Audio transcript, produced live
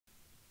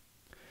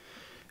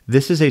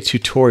This is a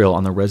tutorial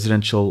on the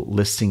residential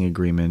listing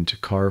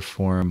agreement, CAR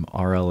Form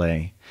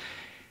RLA.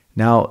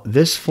 Now,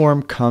 this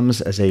form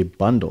comes as a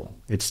bundle.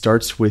 It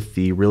starts with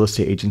the real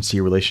estate agency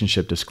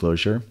relationship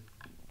disclosure.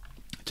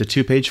 It's a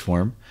two-page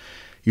form.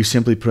 You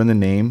simply put in the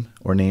name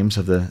or names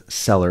of the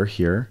seller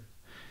here,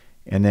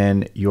 and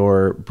then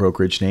your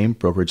brokerage name,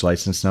 brokerage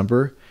license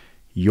number,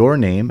 your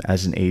name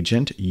as an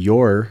agent,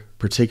 your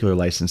particular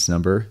license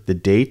number, the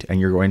date, and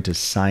you're going to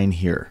sign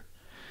here.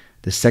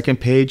 The second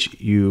page,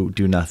 you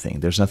do nothing.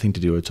 There's nothing to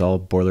do. It's all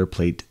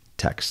boilerplate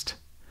text.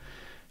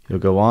 You'll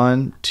go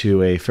on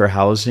to a fair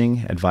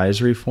housing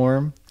advisory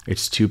form.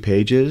 It's 2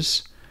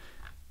 pages.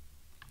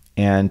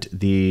 And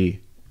the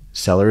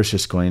seller is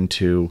just going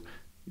to,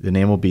 the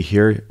name will be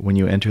here. When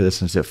you enter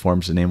this in zip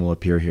forms, the name will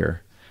appear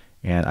here.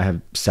 And I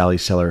have Sally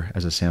Seller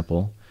as a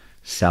sample.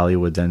 Sally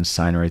would then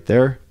sign right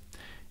there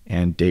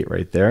and date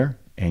right there.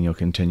 And you'll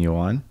continue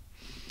on.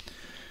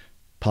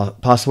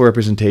 Possible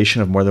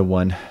representation of more than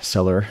one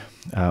seller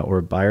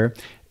or buyer.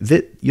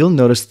 You'll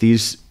notice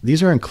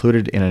these are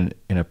included in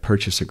a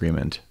purchase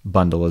agreement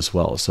bundle as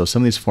well. So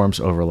some of these forms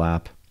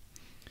overlap.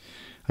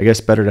 I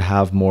guess better to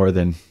have more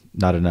than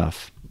not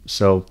enough.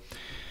 So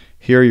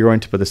here you're going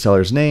to put the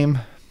seller's name,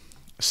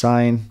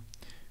 sign,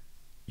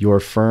 your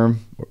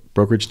firm,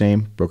 brokerage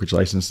name, brokerage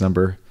license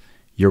number.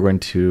 You're going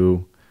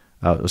to,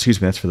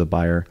 excuse me, that's for the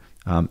buyer.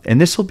 And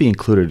this will be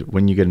included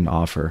when you get an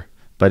offer.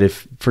 But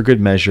if for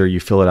good measure, you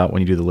fill it out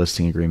when you do the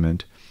listing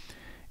agreement.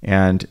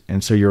 And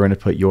so you're going to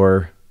put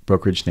your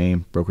brokerage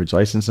name, brokerage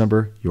license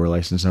number, your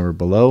license number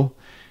below.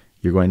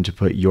 You're going to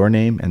put your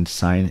name and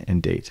sign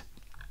and date.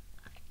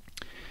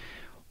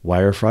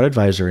 Wire fraud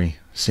advisory,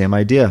 same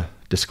idea,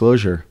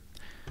 disclosure.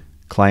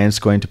 Client's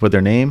going to put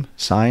their name,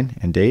 sign,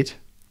 and date.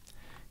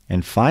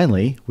 And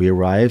finally, we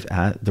arrive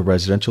at the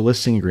residential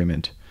listing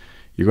agreement.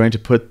 You're going to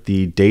put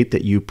the date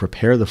that you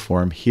prepare the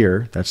form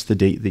here. That's the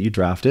date that you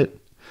draft it.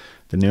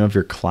 The name of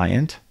your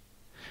client,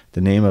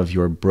 the name of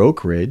your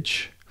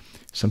brokerage.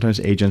 Sometimes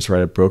agents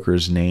write a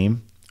broker's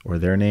name or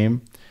their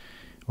name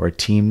or a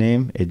team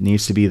name. It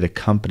needs to be the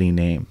company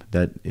name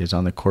that is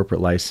on the corporate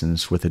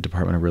license with the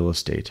Department of Real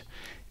Estate.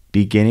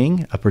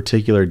 Beginning a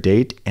particular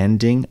date,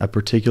 ending a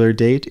particular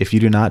date. If you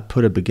do not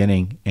put a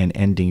beginning and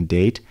ending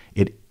date,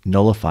 it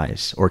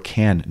nullifies or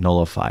can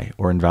nullify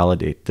or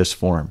invalidate this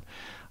form.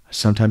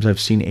 Sometimes I've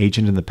seen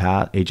agents in the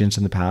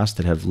past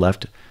that have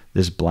left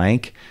this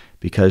blank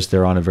because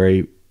they're on a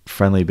very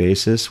friendly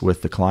basis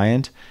with the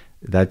client.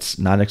 That's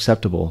not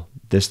acceptable.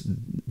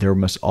 There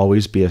must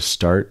always be a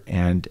start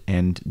and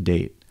end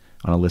date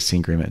on a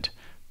listing agreement.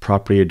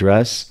 Property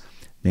address,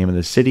 name of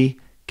the city,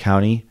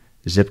 county,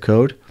 zip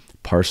code,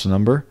 parcel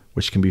number,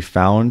 which can be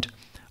found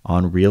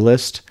on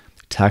Realist,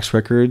 tax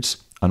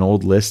records, an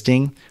old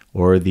listing,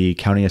 or the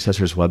county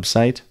assessor's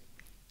website.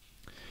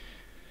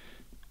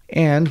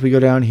 And we go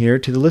down here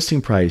to the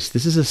listing price.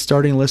 This is a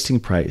starting listing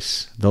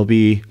price.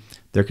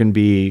 There can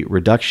be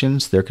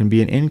reductions, there can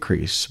be an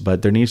increase,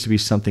 but there needs to be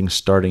something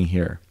starting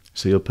here.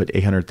 So you'll put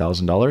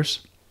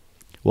 $800,000.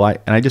 Well,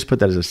 I just put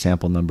that as a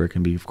sample number. It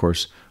can be, of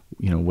course,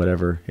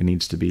 whatever it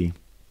needs to be.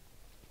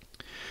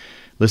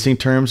 Listing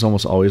terms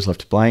almost always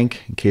left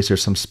blank. In case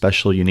there's some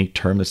special unique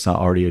term that's not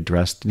already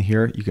addressed in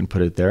here, you can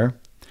put it there.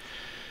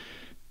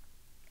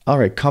 All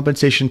right,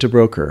 compensation to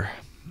broker.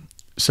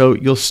 So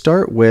you'll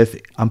start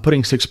with, I'm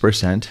putting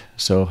 6%.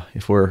 So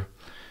if we're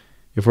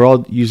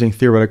all using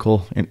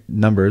theoretical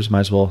numbers,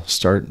 might as well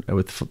start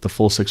with the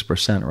full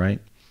 6%, right?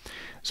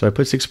 So I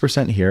put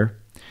 6% here.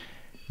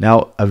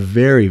 Now, a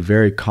very,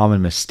 very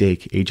common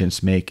mistake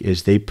agents make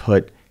is they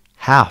put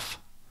half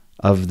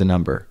of the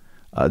number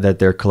that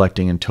they're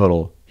collecting in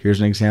total. Here's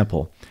an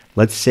example.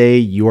 Let's say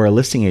you are a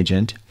listing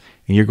agent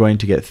and you're going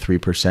to get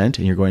 3% and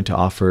you're going to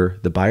offer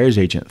the buyer's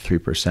agent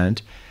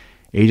 3%.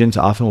 Agents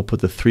often will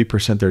put the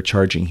 3% they're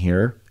charging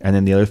here and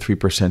then the other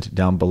 3%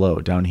 down below,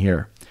 down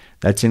here.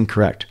 That's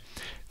incorrect.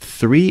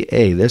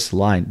 3A, this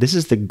line, this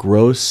is the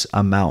gross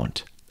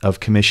amount of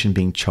commission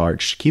being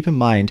charged. Keep in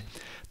mind,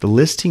 the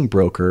listing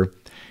broker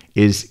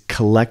is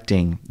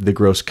collecting the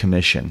gross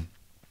commission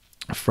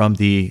from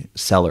the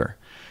seller.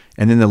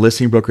 And then the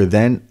listing broker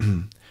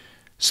then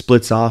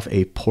splits off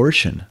a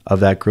portion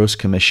of that gross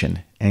commission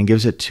and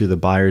gives it to the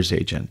buyer's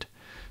agent.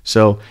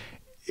 So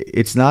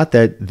it's not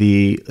that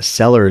the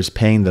seller is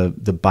paying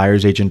the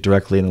buyer's agent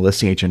directly and the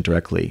listing agent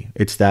directly.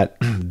 It's that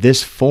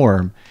this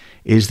form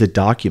is the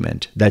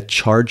document that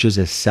charges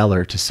a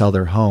seller to sell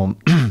their home.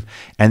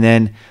 And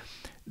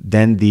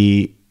then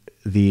the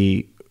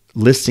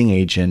listing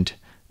agent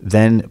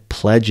then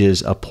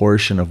pledges a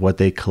portion of what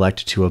they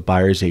collect to a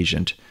buyer's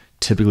agent,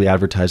 typically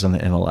advertised on the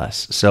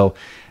MLS. So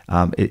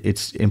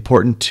it's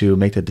important to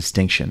make that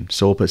distinction.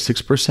 So we'll put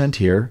 6%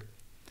 here.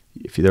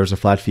 If there was a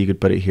flat fee, you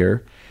could put it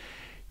here.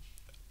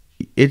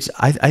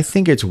 I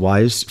think it's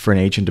wise for an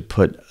agent to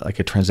put like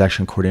a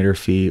transaction coordinator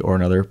fee or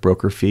another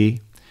broker fee.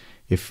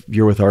 If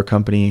you're with our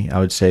company, I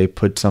would say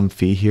put some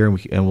fee here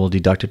and we'll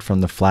deduct it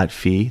from the flat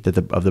fee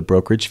of the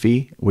brokerage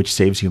fee, which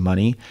saves you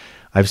money.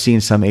 I've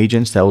seen some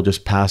agents that will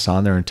just pass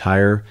on their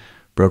entire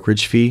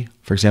brokerage fee.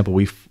 For example,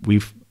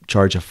 we've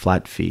charge a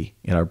flat fee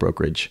in our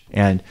brokerage.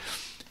 And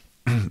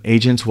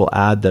agents will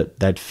add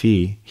that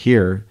fee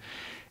here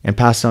and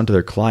pass it on to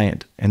their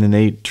client. And then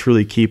they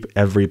truly keep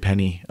every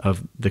penny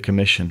of the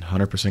commission,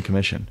 100%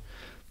 commission.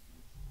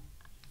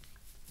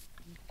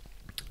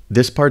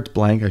 This part's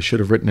blank. I should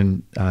have written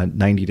in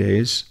 90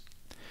 days,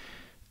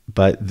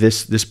 but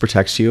this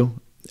protects you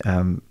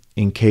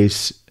in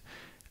case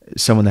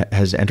someone that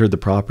has entered the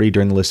property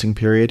during the listing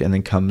period and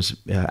then comes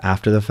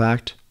after the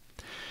fact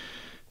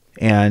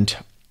and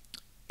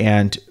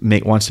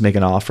wants to make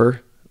an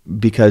offer.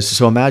 Because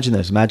so imagine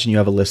this. Imagine you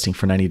have a listing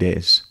for 90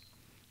 days.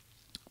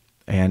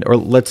 Or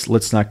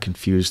let's not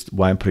confuse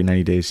why I'm putting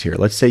 90 days here.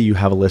 Let's say you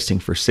have a listing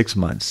for 6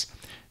 months.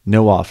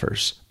 No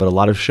offers, but a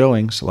lot of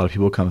showings, a lot of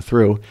people come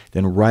through.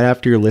 Then right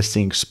after your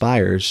listing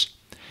expires,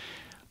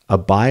 a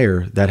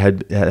buyer that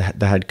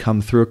had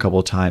come through a couple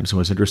of times and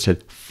was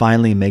interested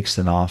finally makes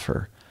an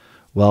offer.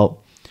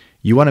 Well,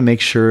 you want to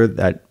make sure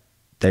that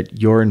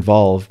you're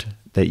involved,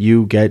 that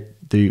you get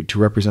to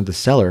represent the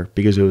seller,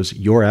 because it was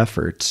your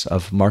efforts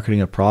of marketing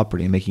a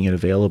property and making it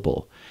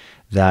available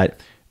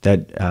that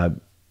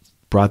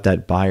brought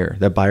that buyer.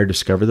 That buyer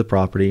discovered the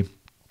property,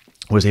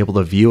 was able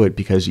to view it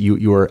because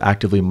you were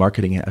actively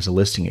marketing it as a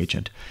listing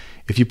agent.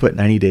 If you put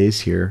 90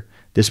 days here,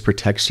 this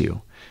protects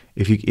you.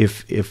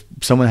 If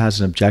someone has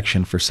an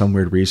objection for some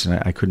weird reason,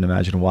 I couldn't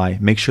imagine why,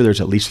 make sure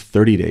there's at least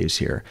 30 days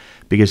here,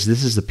 because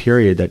this is the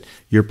period that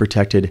you're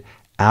protected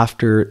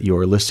after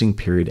your listing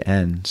period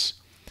ends.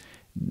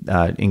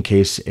 In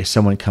case if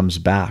someone comes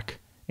back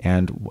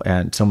and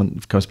someone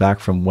comes back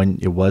from when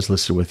it was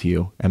listed with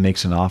you and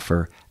makes an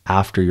offer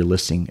after your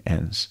listing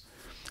ends.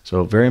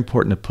 So very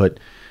important to put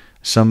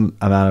some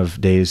amount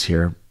of days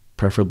here,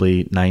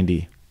 preferably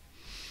 90.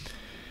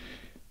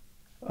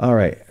 All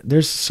right,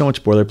 there's so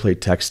much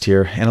boilerplate text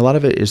here, and a lot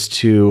of it is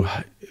to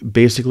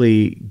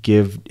basically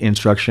give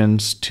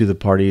instructions to the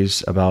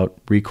parties about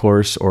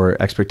recourse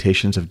or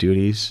expectations of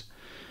duties.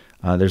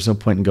 There's no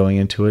point in going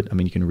into it. I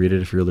mean, you can read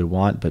it if you really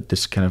want, but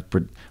this a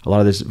lot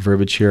of this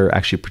verbiage here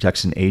actually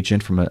protects an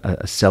agent from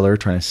a seller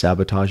trying to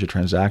sabotage a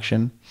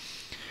transaction.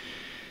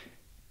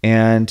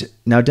 And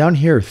now down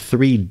here,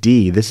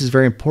 3D, this is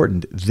very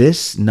important.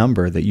 This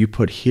number that you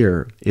put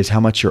here is how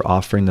much you're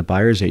offering the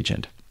buyer's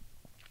agent.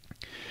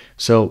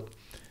 So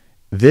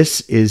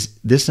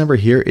this number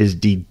here is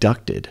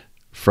deducted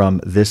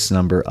from this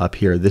number up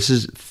here. This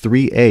is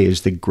 3A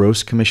is the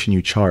gross commission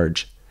you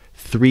charge.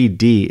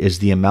 3D is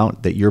the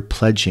amount that you're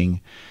pledging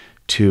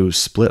to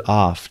split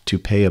off to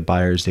pay a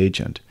buyer's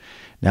agent.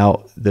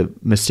 Now, the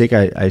mistake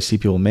I see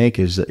people make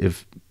is that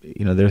if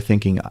they're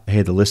thinking,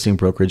 hey, the listing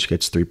brokerage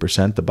gets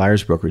 3%, the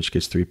buyer's brokerage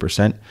gets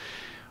 3%.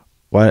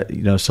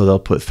 So they'll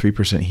put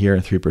 3% here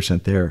and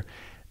 3% there.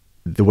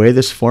 The way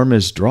this form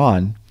is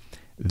drawn,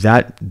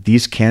 that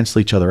these cancel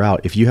each other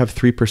out. If you have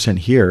 3%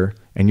 here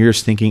and you're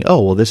just thinking,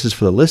 oh, well, this is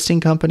for the listing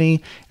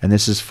company and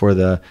this is for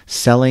the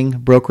selling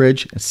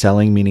brokerage,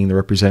 selling meaning the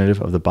representative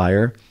of the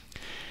buyer,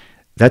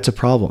 that's a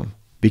problem,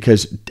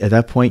 because at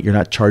that point you're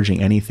not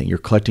charging anything. You're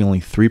collecting only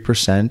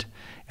 3%,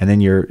 and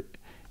then you're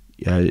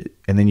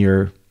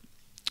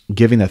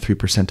giving that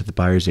 3% to the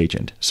buyer's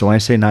agent. So when I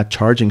say not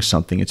charging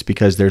something, it's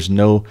because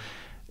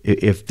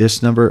if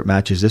this number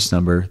matches this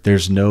number,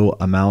 there's no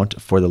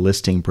amount for the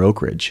listing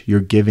brokerage.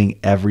 You're giving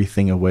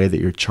everything away that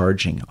you're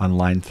charging on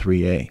line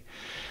 3A.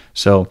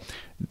 So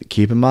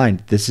keep in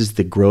mind, this is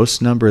the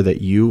gross number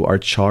that you are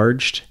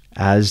charged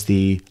as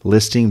the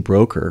listing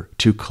broker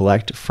to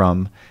collect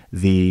from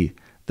the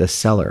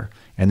seller.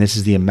 And this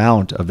is the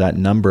amount of that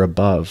number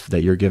above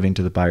that you're giving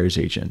to the buyer's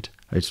agent.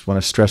 I just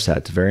want to stress that.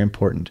 It's very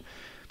important.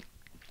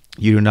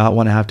 You do not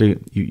want to have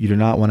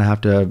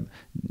to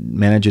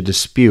manage a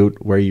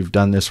dispute where you've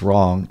done this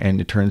wrong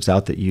and it turns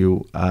out that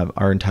you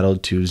are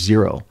entitled to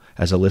 0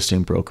 as a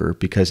listing broker,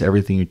 because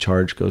everything you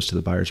charge goes to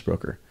the buyer's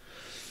broker.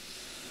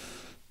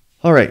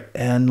 All right,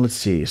 and let's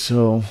see.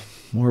 So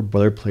more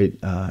boilerplate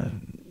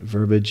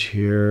verbiage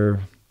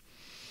here.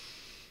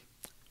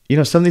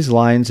 Some of these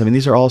lines,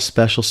 these are all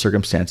special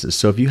circumstances.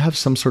 So if you have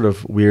some sort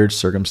of weird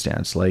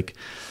circumstance, like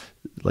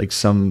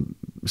some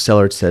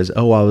seller says,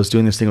 oh, I was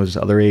doing this thing with this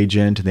other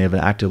agent and they have an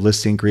active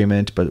listing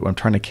agreement, but I'm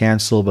trying to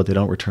cancel, but they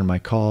don't return my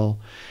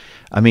call.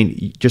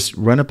 Just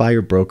run it by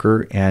your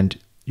broker, and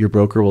your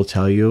broker will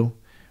tell you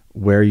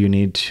where you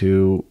need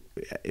to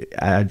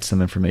add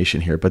some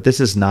information here. But this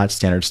is not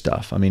standard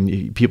stuff.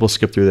 People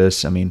skip through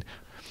this.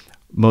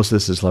 Most of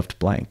this is left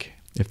blank.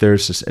 If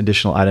there's this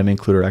additional item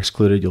included or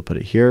excluded, you'll put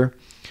it here.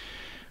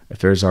 If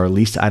there's our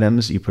leased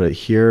items, you put it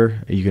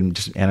here. You can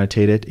just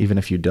annotate it. Even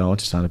if you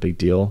don't, it's not a big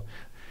deal.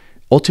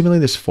 Ultimately,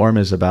 this form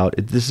is about,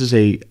 this is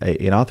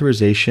an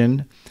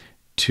authorization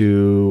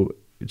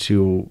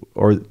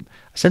or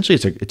essentially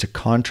it's a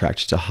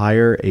contract to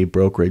hire a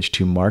brokerage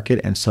to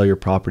market and sell your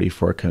property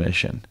for a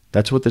commission.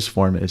 That's what this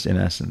form is in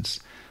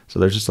essence. So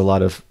there's just a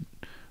lot of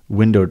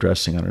window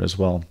dressing on it as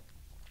well.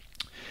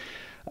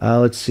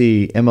 Let's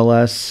see,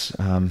 MLS.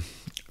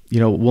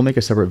 We'll make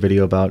a separate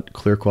video about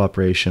clear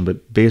cooperation,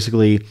 but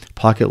basically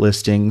pocket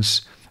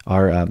listings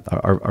are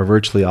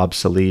virtually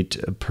obsolete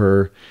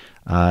per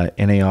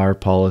NAR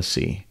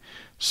policy.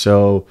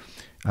 So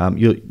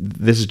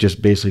this is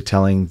just basically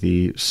telling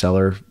the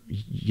seller,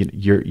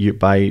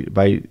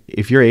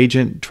 if your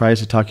agent tries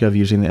to talk you out of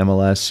using the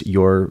MLS,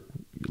 you're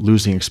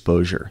losing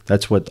exposure.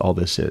 That's what all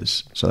this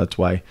is. So that's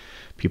why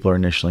people are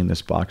initialing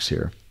this box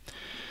here.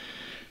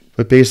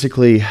 But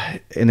basically,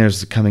 and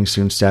there's the coming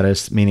soon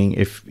status,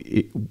 meaning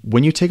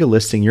when you take a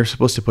listing, you're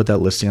supposed to put that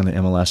listing on the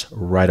MLS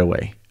right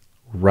away.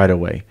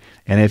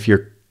 And if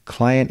your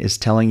client is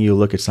telling you,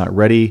 look, it's not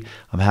ready,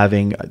 I'm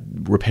having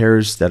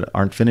repairs that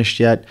aren't finished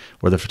yet,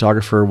 or the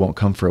photographer won't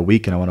come for a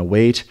week and I want to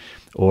wait,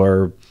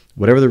 or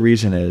whatever the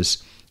reason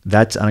is,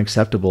 that's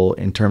unacceptable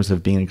in terms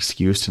of being an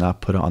excuse to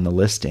not put it on the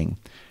listing.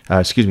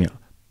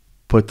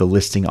 Put the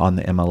listing on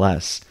the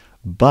MLS.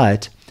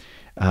 But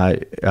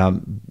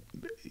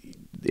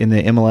in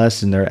the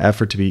MLS, in their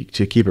effort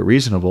to keep it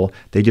reasonable,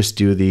 they just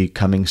do the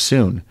coming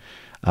soon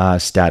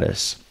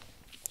status.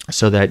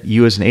 So that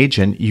you as an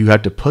agent, you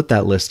have to put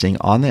that listing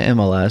on the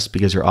MLS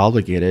because you're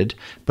obligated.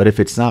 But if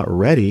it's not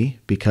ready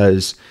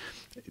because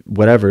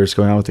whatever is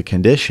going on with the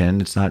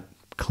condition, it's not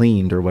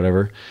cleaned or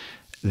whatever,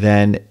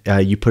 then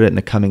you put it in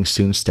the coming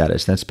soon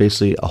status. That's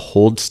basically a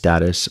hold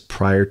status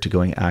prior to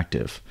going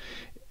active.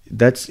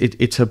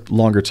 It's a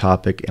longer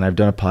topic, and I've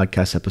done a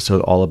podcast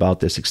episode all about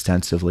this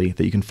extensively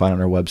that you can find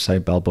on our website,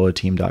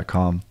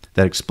 balboateam.com,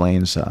 that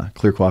explains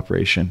clear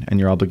cooperation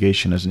and your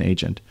obligation as an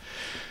agent.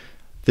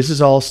 This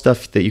is all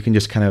stuff that you can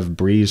just kind of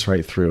breeze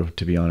right through,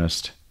 to be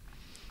honest.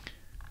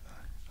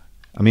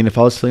 I mean, if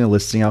I was filling a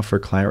listing out for a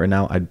client right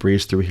now, I'd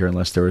breeze through here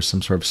unless there was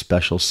some sort of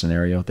special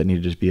scenario that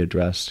needed to be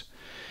addressed.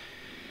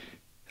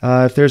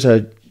 If there's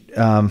a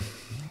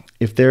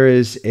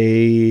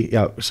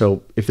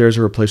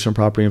replacement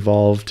property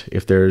involved,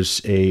 if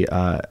there's a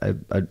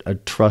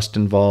trust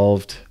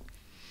involved,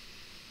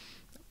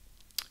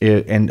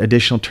 and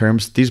additional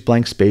terms, these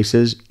blank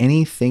spaces,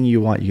 anything you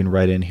want, you can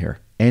write in here.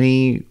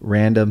 Any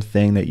random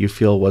thing that you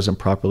feel wasn't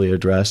properly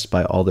addressed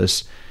by all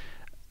this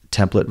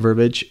template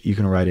verbiage, you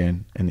can write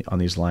on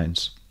these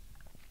lines.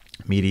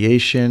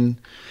 Mediation,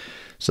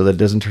 so that it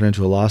doesn't turn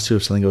into a lawsuit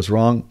if something goes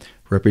wrong.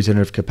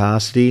 Representative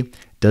capacity.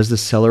 Does the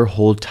seller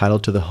hold title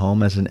to the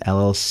home as an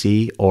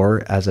LLC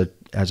or as a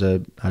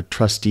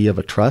trustee of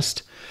a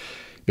trust?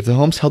 If the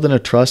home's held in a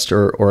trust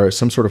or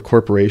some sort of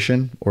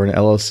corporation or an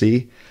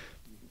LLC,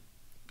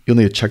 you'll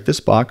need to check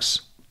this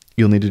box.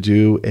 You'll need to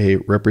do a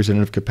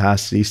representative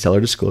capacity seller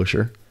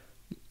disclosure.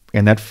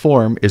 And that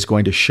form is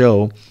going to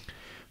show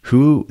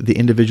who the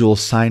individual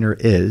signer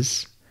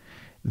is,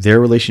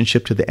 their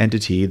relationship to the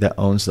entity that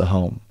owns the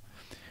home.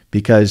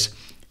 Because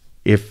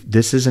if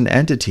this is an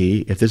entity,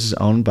 if this is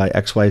owned by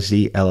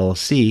XYZ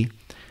LLC,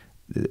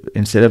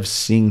 instead of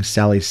seeing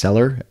Sally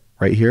Seller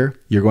right here,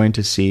 you're going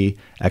to see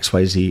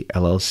XYZ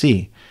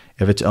LLC.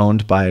 If it's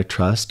owned by a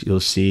trust, you'll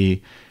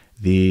see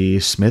the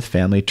Smith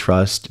Family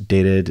Trust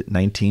dated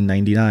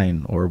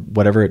 1999 or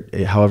whatever,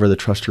 however the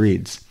trust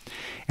reads.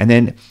 And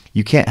then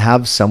you can't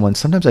have someone,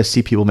 sometimes I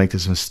see people make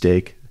this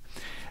mistake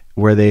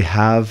where they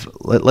have,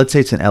 let's say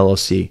it's an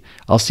LLC.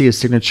 I'll see a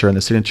signature and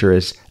the signature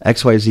is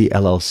XYZ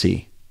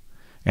LLC.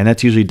 And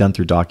that's usually done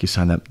through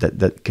DocuSign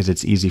that because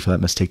it's easy for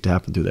that mistake to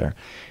happen through there.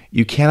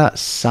 You cannot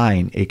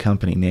sign a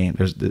company name.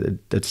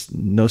 There's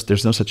no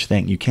such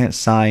thing. You can't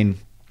sign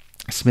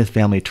Smith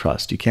Family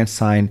Trust. You can't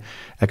sign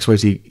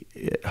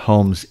XYZ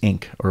Homes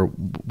Inc. or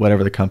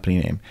whatever the company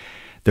name.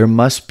 There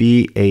must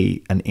be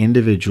an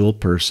individual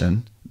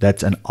person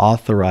that's an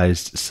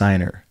authorized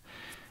signer,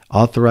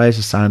 authorized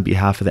to sign on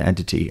behalf of the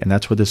entity. And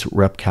that's what this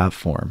RepCap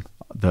form,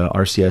 the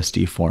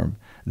RCSD form,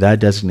 that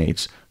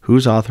designates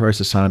who's authorized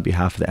to sign on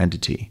behalf of the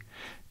entity.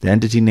 The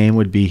entity name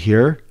would be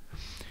here,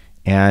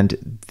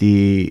 and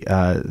the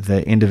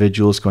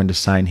individual is going to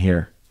sign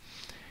here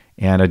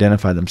and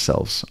identify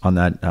themselves on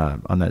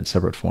that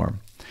separate form.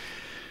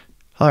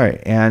 All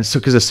right, and so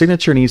because the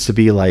signature needs to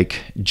be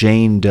like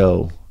Jane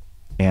Doe,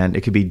 and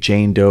it could be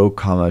Jane Doe,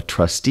 comma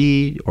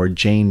trustee, or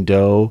Jane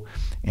Doe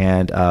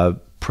and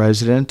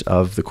president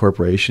of the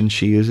corporation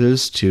she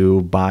uses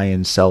to buy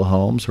and sell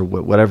homes, or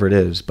whatever it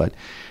is. But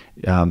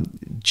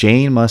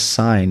Jane must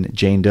sign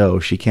Jane Doe.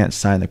 She can't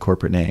sign the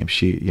corporate name.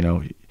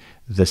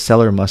 The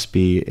seller must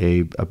be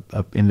a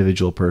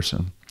individual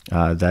person,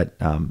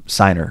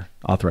 signer,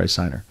 authorized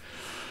signer.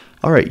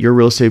 All right, your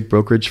real estate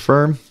brokerage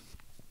firm,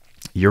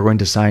 you're going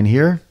to sign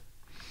here.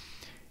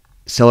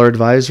 Seller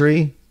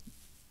advisory,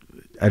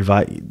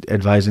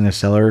 advising the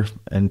seller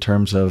in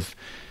terms of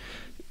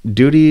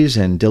duties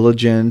and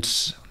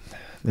diligence.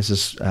 This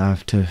is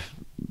to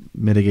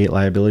mitigate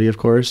liability, of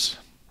course.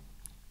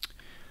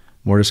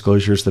 More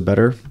disclosures, the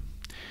better.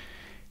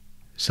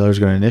 Seller's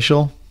going to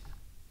initial.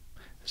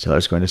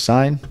 Seller's going to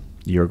sign.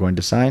 You're going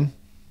to sign.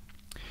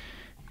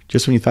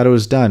 Just when you thought it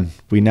was done,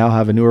 we now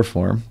have a newer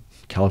form,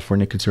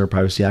 California Consumer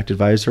Privacy Act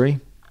Advisory.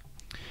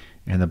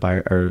 And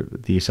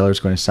the seller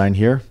is going to sign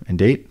here and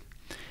date.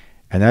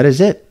 And that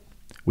is it.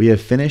 We have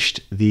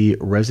finished the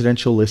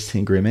residential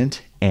listing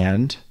agreement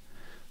and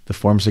the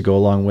forms that go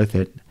along with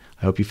it.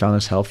 I hope you found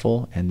this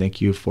helpful, and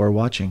thank you for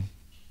watching.